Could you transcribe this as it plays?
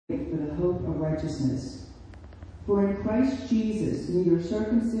for the hope of righteousness. For in Christ Jesus, neither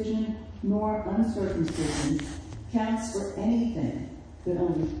circumcision nor uncircumcision counts for anything, but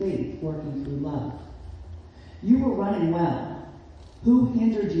only faith working through love. You were running well. Who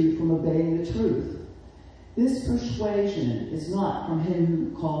hindered you from obeying the truth? This persuasion is not from him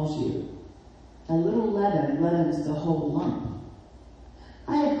who calls you. A little leaven leavens the whole lump.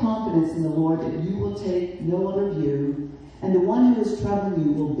 I have confidence in the Lord that you will take no other view, and the one who is troubling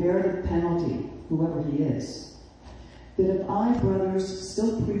you will bear the penalty, whoever he is. But if I, brothers,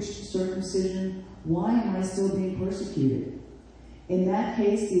 still preach circumcision, why am I still being persecuted? In that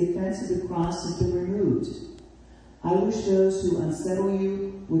case, the offense of the cross has been removed. I wish those who unsettle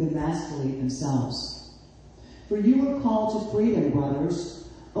you would emasculate themselves. For you are called to freedom, brothers.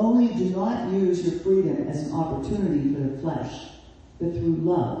 Only do not use your freedom as an opportunity for the flesh, but through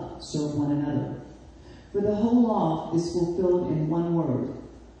love serve one another. For the whole law is fulfilled in one word: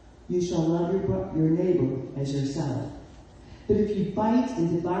 you shall love your neighbor as yourself. But if you fight and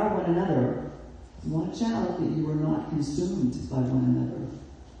devour one another, watch out that you are not consumed by one another.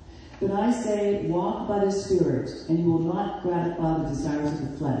 But I say, walk by the Spirit, and you will not gratify the desires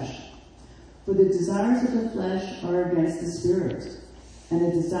of the flesh. For the desires of the flesh are against the Spirit, and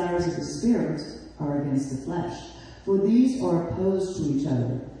the desires of the Spirit are against the flesh. For these are opposed to each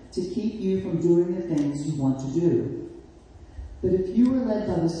other, to keep you from doing the things you want to do. But if you are led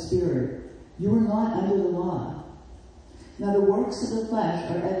by the Spirit, you are not under the law. Now the works of the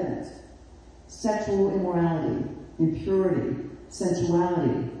flesh are evident: sexual immorality, impurity,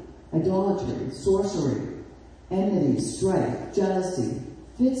 sensuality, idolatry, sorcery, enmity, strife, jealousy,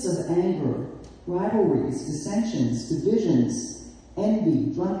 fits of anger, rivalries, dissensions, divisions,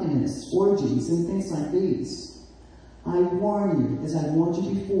 envy, drunkenness, orgies, and things like these. I warn you, as I warned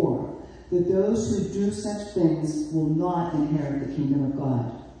you before, that those who do such things will not inherit the kingdom of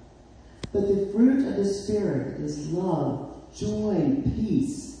God. But the fruit of the Spirit is love, joy,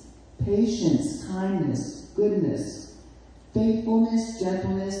 peace, patience, kindness, goodness, faithfulness,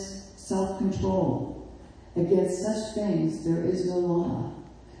 gentleness, self-control. Against such things there is no law.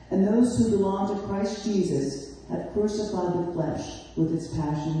 And those who belong to Christ Jesus have crucified the flesh with its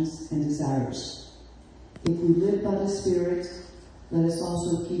passions and desires. If we live by the Spirit, let us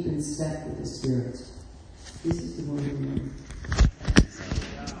also keep in step with the Spirit. This is the word of the Lord.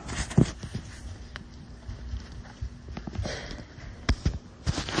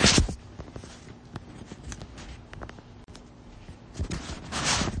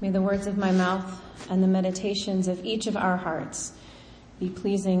 May the words of my mouth and the meditations of each of our hearts be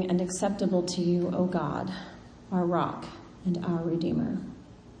pleasing and acceptable to you, O God, our rock and our Redeemer.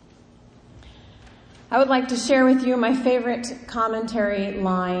 I would like to share with you my favorite commentary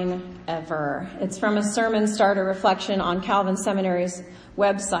line ever. It's from a sermon starter reflection on Calvin Seminary's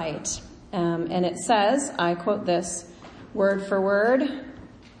website. And it says, I quote this word for word: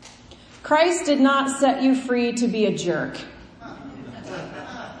 Christ did not set you free to be a jerk.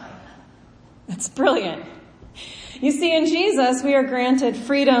 That's brilliant. You see, in Jesus, we are granted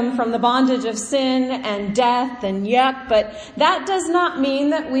freedom from the bondage of sin and death and yuck, but that does not mean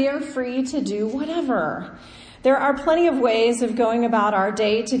that we are free to do whatever. There are plenty of ways of going about our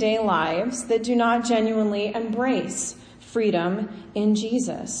day-to-day lives that do not genuinely embrace freedom in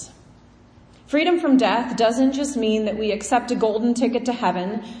Jesus. Freedom from death doesn't just mean that we accept a golden ticket to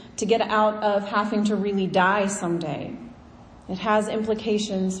heaven to get out of having to really die someday. It has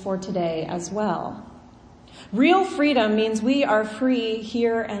implications for today as well. Real freedom means we are free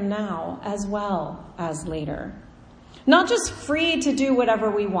here and now as well as later. Not just free to do whatever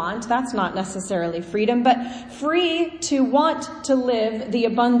we want, that's not necessarily freedom, but free to want to live the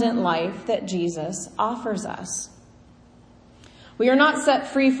abundant life that Jesus offers us. We are not set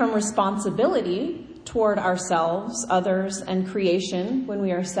free from responsibility toward ourselves, others, and creation when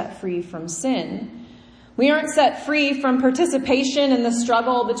we are set free from sin. We aren't set free from participation in the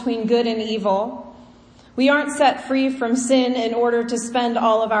struggle between good and evil. We aren't set free from sin in order to spend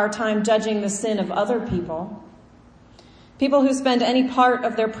all of our time judging the sin of other people. People who spend any part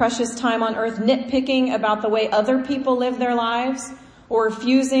of their precious time on earth nitpicking about the way other people live their lives, or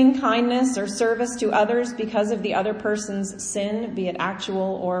refusing kindness or service to others because of the other person's sin, be it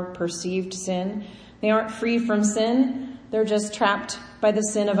actual or perceived sin. They aren't free from sin. They're just trapped by the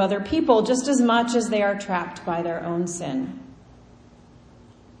sin of other people just as much as they are trapped by their own sin.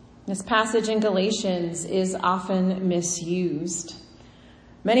 This passage in Galatians is often misused.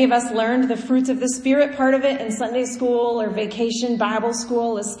 Many of us learned the fruits of the Spirit part of it in Sunday school or vacation Bible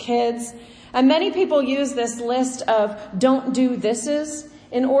school as kids. And many people use this list of don't do thises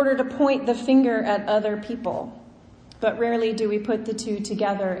in order to point the finger at other people. but rarely do we put the two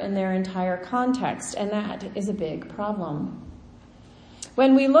together in their entire context, and that is a big problem.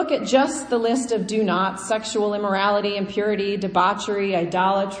 When we look at just the list of do nots, sexual immorality, impurity, debauchery,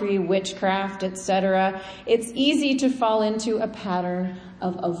 idolatry, witchcraft, etc., it's easy to fall into a pattern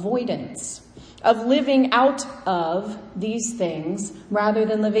of avoidance, of living out of these things rather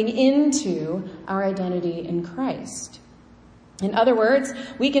than living into our identity in Christ. In other words,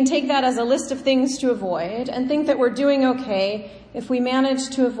 we can take that as a list of things to avoid and think that we're doing okay if we manage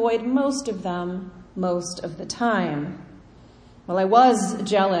to avoid most of them most of the time. Well, I was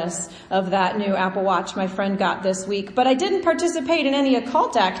jealous of that new Apple Watch my friend got this week, but I didn't participate in any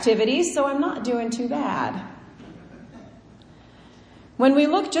occult activities, so I'm not doing too bad. When we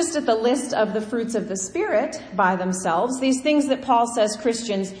look just at the list of the fruits of the Spirit by themselves, these things that Paul says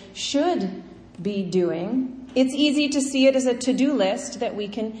Christians should be doing, it's easy to see it as a to-do list that we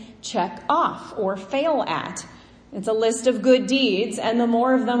can check off or fail at. It's a list of good deeds, and the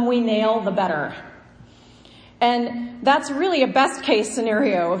more of them we nail, the better. And that's really a best case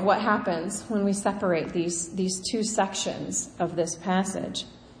scenario of what happens when we separate these two sections of this passage.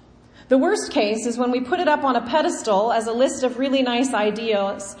 The worst case is when we put it up on a pedestal as a list of really nice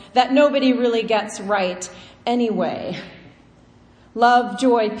ideals that nobody really gets right anyway. Love,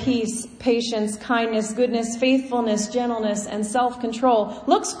 joy, peace, patience, kindness, goodness, faithfulness, gentleness, and self-control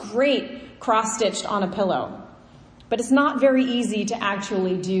looks great cross-stitched on a pillow. But it's not very easy to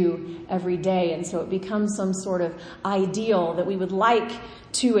actually do every day, and so it becomes some sort of ideal that we would like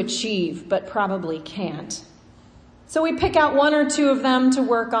to achieve, but probably can't. So we pick out one or two of them to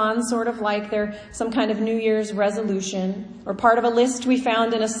work on, sort of like they're some kind of New Year's resolution, or part of a list we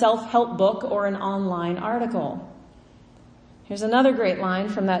found in a self-help book or an online article. Here's another great line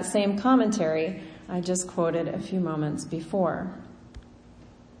from that same commentary I just quoted a few moments before.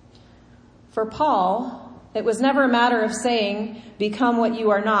 For Paul, it was never a matter of saying, become what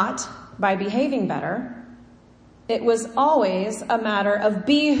you are not by behaving better. It was always a matter of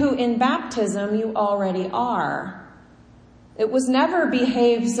be who in baptism you already are. It was never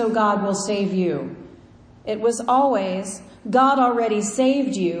behave so God will save you. It was always God already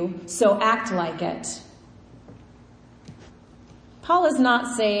saved you, so act like it. Paul is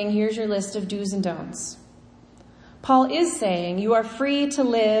not saying, here's your list of do's and don'ts. Paul is saying you are free to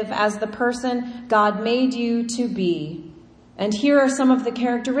live as the person God made you to be. And here are some of the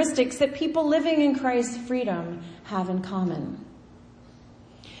characteristics that people living in Christ's freedom have in common.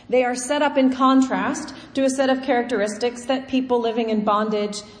 They are set up in contrast to a set of characteristics that people living in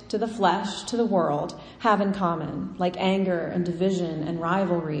bondage to the flesh, to the world, have in common, like anger and division and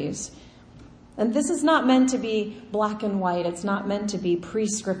rivalries. And this is not meant to be black and white. It's not meant to be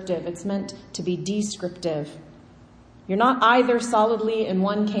prescriptive. It's meant to be descriptive. You're not either solidly in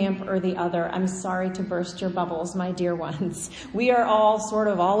one camp or the other. I'm sorry to burst your bubbles, my dear ones. We are all sort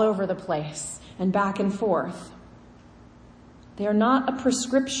of all over the place and back and forth. They are not a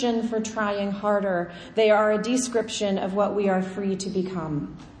prescription for trying harder. They are a description of what we are free to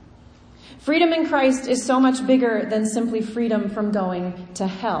become. Freedom in Christ is so much bigger than simply freedom from going to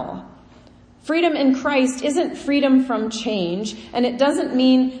hell. Freedom in Christ isn't freedom from change, and it doesn't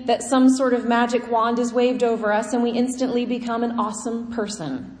mean that some sort of magic wand is waved over us and we instantly become an awesome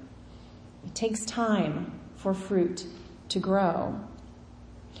person. It takes time for fruit to grow.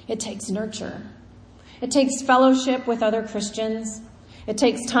 It takes nurture. It takes fellowship with other Christians. It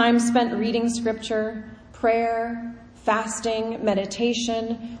takes time spent reading scripture, prayer, fasting,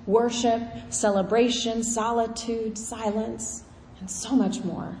 meditation, worship, celebration, solitude, silence, and so much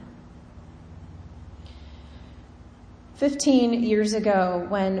more. 15 years ago,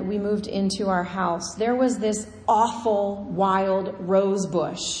 when we moved into our house, there was this awful, wild rose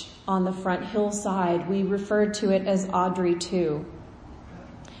bush on the front hillside. We referred to it as Audrey 2.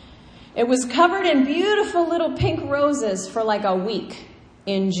 It was covered in beautiful little pink roses for like a week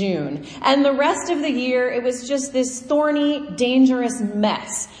in June. And the rest of the year, it was just this thorny, dangerous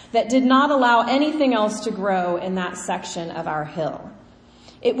mess that did not allow anything else to grow in that section of our hill.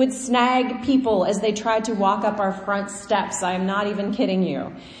 It would snag people as they tried to walk up our front steps. I am not even kidding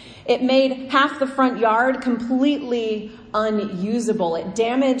you. It made half the front yard completely unusable. It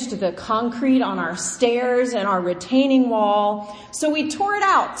damaged the concrete on our stairs and our retaining wall. So we tore it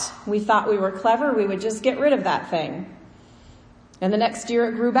out. We thought we were clever. We would just get rid of that thing. And the next year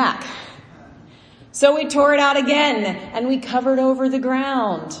it grew back. So we tore it out again and we covered over the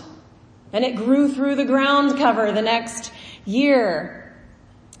ground. And it grew through the ground cover the next year.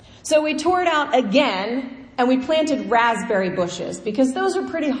 So we tore it out again and we planted raspberry bushes because those are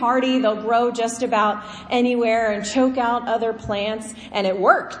pretty hardy. They'll grow just about anywhere and choke out other plants, and it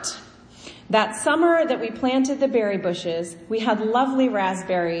worked. That summer that we planted the berry bushes, we had lovely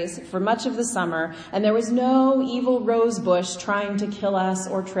raspberries for much of the summer, and there was no evil rose bush trying to kill us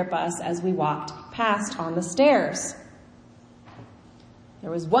or trip us as we walked past on the stairs. There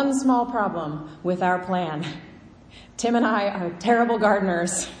was one small problem with our plan. Tim and I are terrible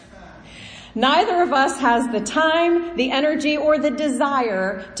gardeners. Neither of us has the time, the energy, or the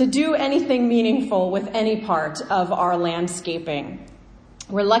desire to do anything meaningful with any part of our landscaping.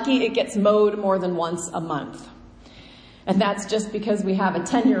 We're lucky it gets mowed more than once a month. And that's just because we have a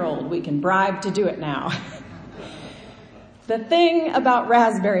 10-year-old we can bribe to do it now. The thing about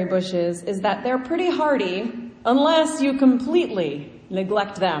raspberry bushes is that they're pretty hardy unless you completely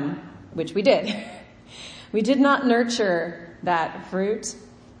neglect them, which we did. We did not nurture that fruit.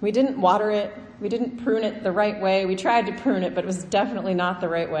 We didn't water it. We didn't prune it the right way. We tried to prune it, but it was definitely not the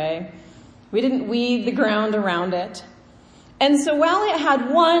right way. We didn't weed the ground around it. And so while it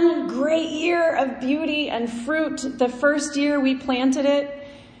had one great year of beauty and fruit the first year we planted it,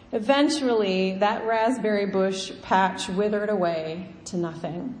 eventually that raspberry bush patch withered away to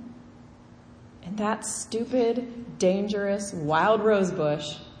nothing. And that stupid, dangerous, wild rose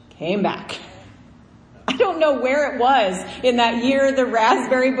bush came back. I don't know where it was in that year the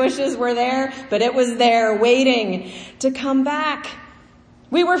raspberry bushes were there, but it was there waiting to come back.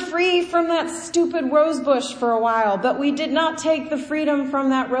 We were free from that stupid rose bush for a while, but we did not take the freedom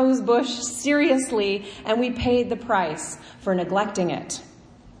from that rose bush seriously, and we paid the price for neglecting it.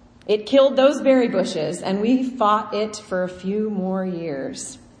 It killed those berry bushes, and we fought it for a few more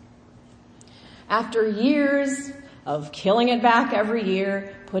years. After years of killing it back every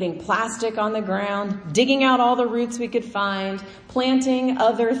year, putting plastic on the ground, digging out all the roots we could find, planting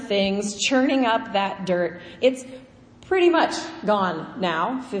other things, churning up that dirt, it's pretty much gone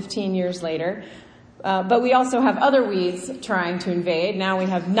now, 15 years later. But we also have other weeds trying to invade. Now we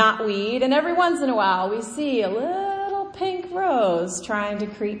have knotweed, and every once in a while we see a little pink rose trying to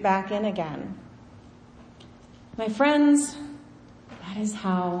creep back in again. My friends, that is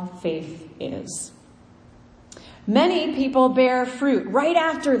how faith is. Many people bear fruit right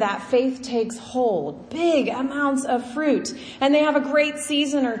after that faith takes hold, big amounts of fruit, and they have a great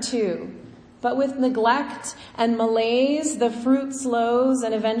season or two. But with neglect and malaise, the fruit slows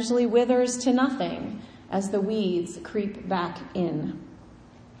and eventually withers to nothing as the weeds creep back in.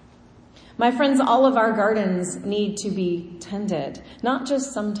 My friends, all of our gardens need to be tended, not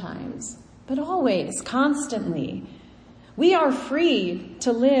just sometimes, but always, constantly. We are free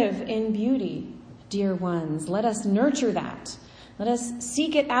to live in beauty, dear ones. Let us nurture that. Let us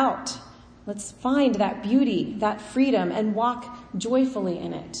seek it out. Let's find that beauty, that freedom, and walk joyfully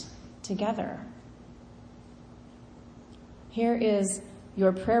in it together. Here is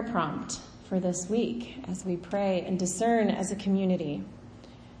your prayer prompt for this week as we pray and discern as a community.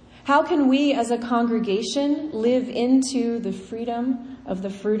 How can we as a congregation live into the freedom of the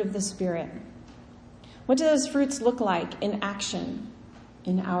fruit of the Spirit? What do those fruits look like in action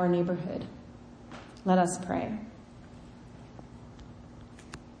in our neighborhood? Let us pray.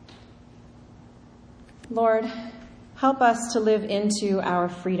 Lord, help us to live into our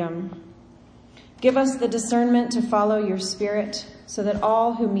freedom. Give us the discernment to follow your Spirit so that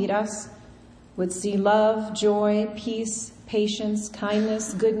all who meet us would see love, joy, peace, patience,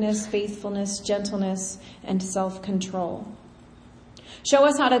 kindness, goodness, faithfulness, gentleness, and self-control. Show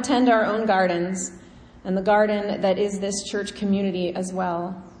us how to tend our own gardens and the garden that is this church community as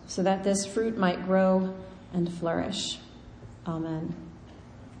well, so that this fruit might grow and flourish. Amen.